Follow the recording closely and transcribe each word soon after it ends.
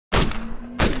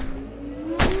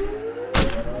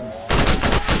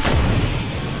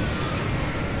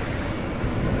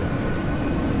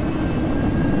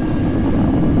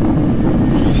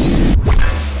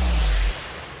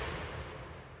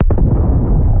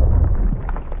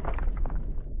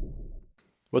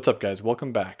What's up guys,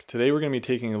 welcome back. Today we're going to be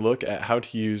taking a look at how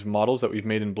to use models that we've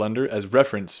made in Blender as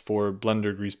reference for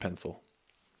Blender Grease Pencil.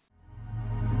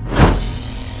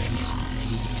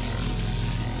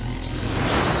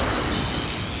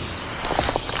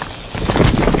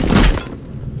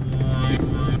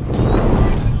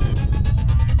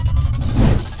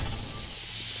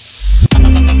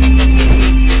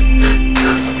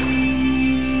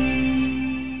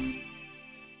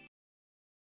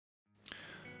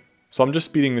 So I'm just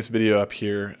speeding this video up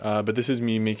here, but this is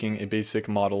me making a basic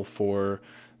model for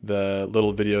the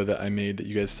little video that I made that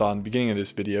you guys saw in the beginning of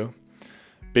this video.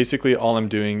 Basically all I'm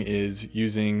doing is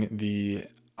using the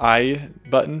I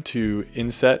button to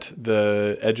inset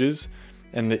the edges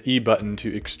and the E button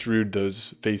to extrude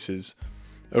those faces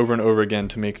over and over again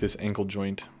to make this ankle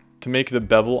joint. To make the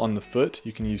bevel on the foot,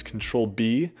 you can use Control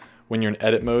B when you're in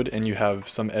edit mode and you have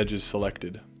some edges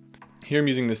selected. Here I'm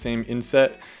using the same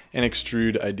inset and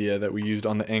extrude idea that we used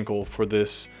on the ankle for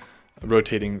this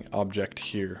rotating object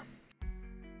here.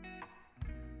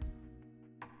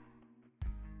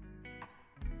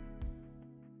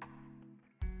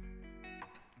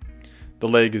 The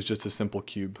leg is just a simple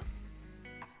cube.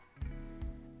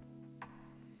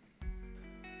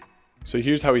 So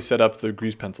here's how we set up the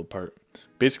grease pencil part.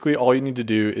 Basically all you need to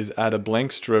do is add a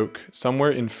blank stroke somewhere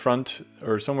in front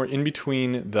or somewhere in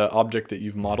between the object that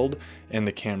you've modeled and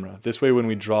the camera. This way when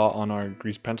we draw on our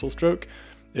grease pencil stroke,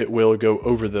 it will go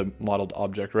over the modeled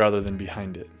object rather than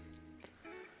behind it.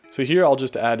 So here I'll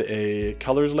just add a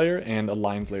colors layer and a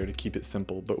lines layer to keep it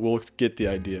simple, but we'll get the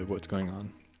idea of what's going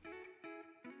on.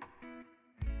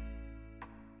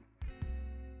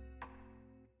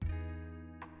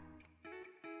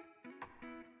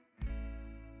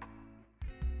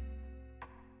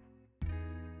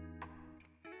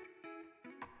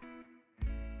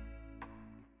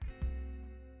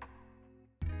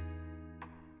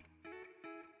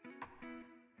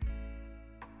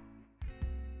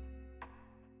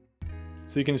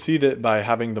 So you can see that by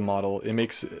having the model, it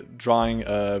makes drawing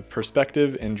of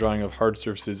perspective and drawing of hard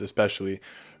surfaces especially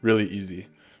really easy.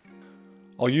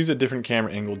 I'll use a different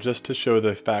camera angle just to show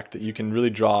the fact that you can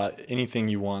really draw anything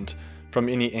you want from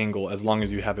any angle as long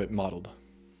as you have it modeled.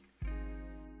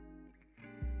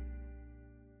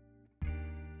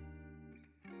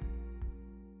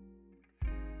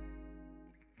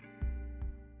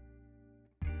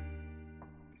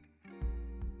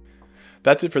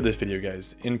 That's it for this video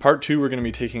guys. In part 2 we're going to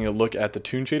be taking a look at the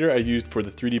toon shader I used for the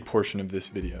 3D portion of this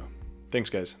video. Thanks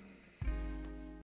guys.